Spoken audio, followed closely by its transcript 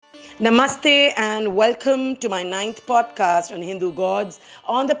Namaste and welcome to my ninth podcast on Hindu gods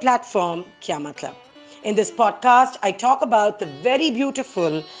on the platform Kya Matlab. In this podcast, I talk about the very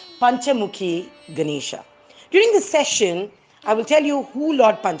beautiful PANCHMUKHI Ganesha. During this session, I will tell you who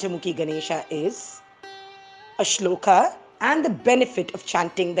Lord PANCHMUKHI Ganesha is, a shloka, and the benefit of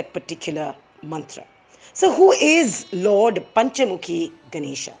chanting that particular mantra. So, who is Lord PANCHMUKHI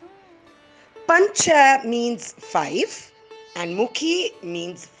Ganesha? Pancha means five and Mukhi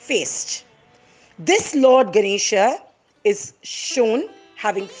means faced. This Lord Ganesha is shown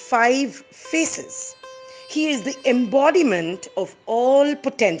having five faces. He is the embodiment of all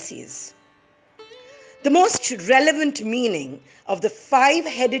potencies. The most relevant meaning of the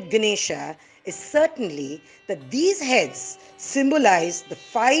five-headed Ganesha is certainly that these heads symbolize the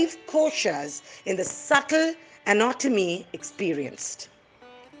five koshas in the subtle anatomy experienced.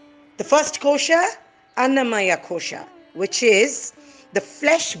 The first kosha, Annamaya kosha, which is the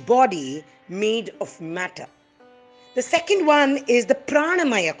flesh body made of matter. The second one is the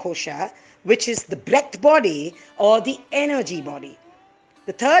Pranamaya kosha, which is the breath body or the energy body.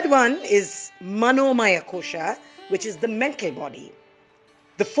 The third one is Manomaya kosha, which is the mental body.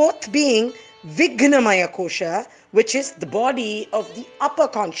 The fourth being Vignamaya kosha, which is the body of the upper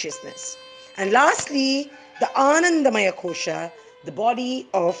consciousness. And lastly, the Anandamaya kosha, the body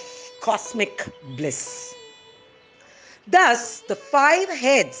of cosmic bliss. Thus, the five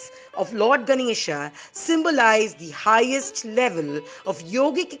heads of Lord Ganesha symbolize the highest level of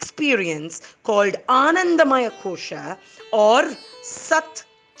yogic experience called Anandamaya Kosha or Sat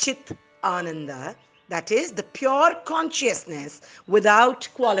Chit Ananda, that is, the pure consciousness without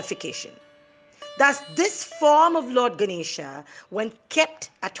qualification. Thus, this form of Lord Ganesha, when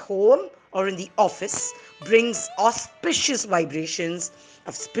kept at home or in the office, brings auspicious vibrations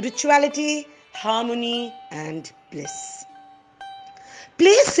of spirituality, harmony, and bliss.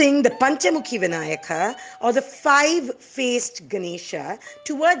 Placing the Panchmukhi Vinayaka or the five-faced Ganesha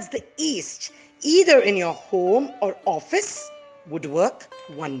towards the east, either in your home or office, would work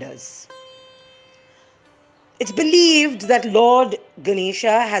wonders. It's believed that Lord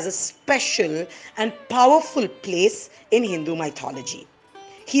Ganesha has a special and powerful place in Hindu mythology.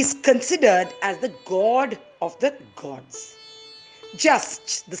 He is considered as the god of the gods.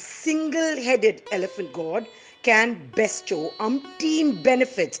 Just the single-headed elephant god can bestow umpteen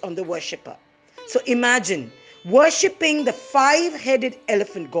benefits on the worshipper. So imagine worshipping the five-headed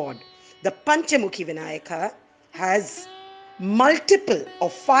elephant god. The Panchmukhi Vinayaka has multiple or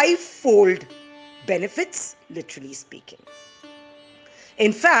five-fold benefits, literally speaking.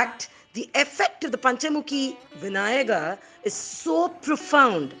 In fact, the effect of the Panchmukhi Vinayaka is so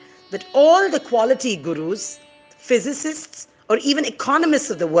profound that all the quality gurus, physicists, or even economists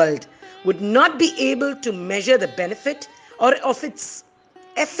of the world would not be able to measure the benefit or of its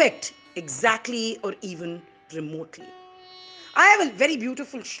effect exactly or even remotely. I have a very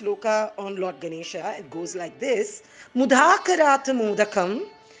beautiful shloka on Lord Ganesha. It goes like this: Mudhakarat modakam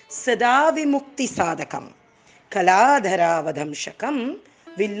sada vimukti sadakam kaladhara vadhamshakam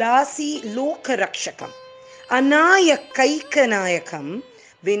villasi lokarakshakam anayakaikanayakam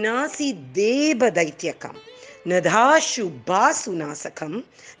vinasi deba daityakam nadhashu basunasakam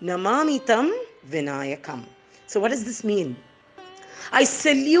namamitam vinayakam. So what does this mean? I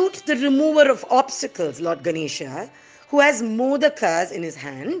salute the remover of obstacles, Lord Ganesha, who has modakas in his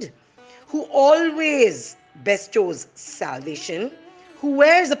hand, who always bestows salvation, who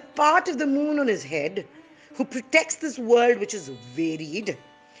wears a part of the moon on his head, who protects this world which is varied,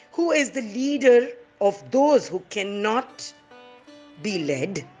 who is the leader of those who cannot be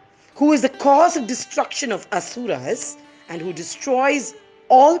led, who is the cause of destruction of asuras, and who destroys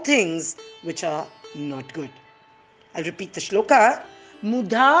all things which are not good. I'll repeat the shloka.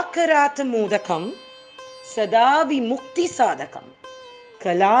 Mudhakarata modakam sada vimukti sadakam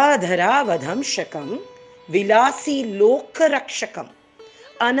kaladhara vadhamshakam vilasi lokarakshakam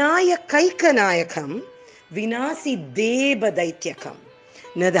anayakaikanayakam vinasi deba daityakam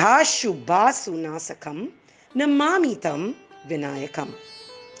nadhashu basunasakam namamitam vinayakam.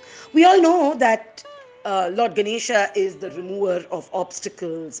 We all know that Lord Ganesha is the remover of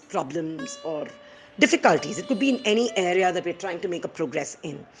obstacles, problems, or difficulties. It could be in any area that we're trying to make a progress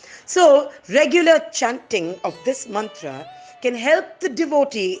in. So, regular chanting of this mantra can help the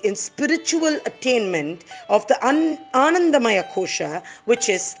devotee in spiritual attainment of the Anandamaya Kosha, which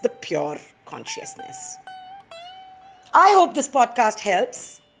is the pure consciousness. I hope this podcast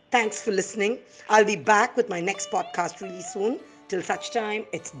helps. Thanks for listening. I'll be back with my next podcast really soon. Till such time,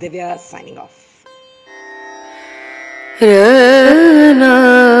 it's Divya signing off.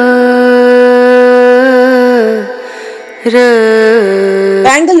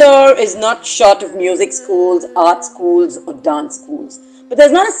 Bangalore is not short of music schools, art schools, or dance schools. But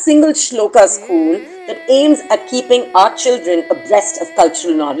there's not a single shloka school that aims at keeping our children abreast of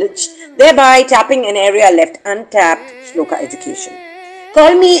cultural knowledge, thereby tapping an area left untapped, shloka education.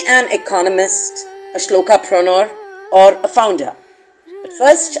 Call me an economist, a shlokapreneur, or a founder. But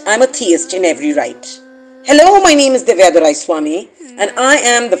first, I'm a theist in every right. Hello, my name is Divya Swami, and I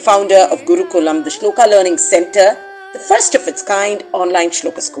am the founder of Gurukulam, the Shloka Learning Center, the first of its kind online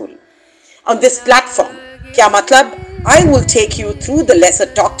shloka school. On this platform, Kya Matlab, I will take you through the lesser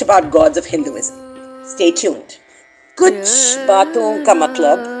talked about gods of Hinduism. Stay tuned. कुछ बातों का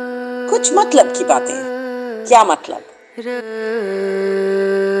मतलब, कुछ मतलब की बातें. क्या मतलब?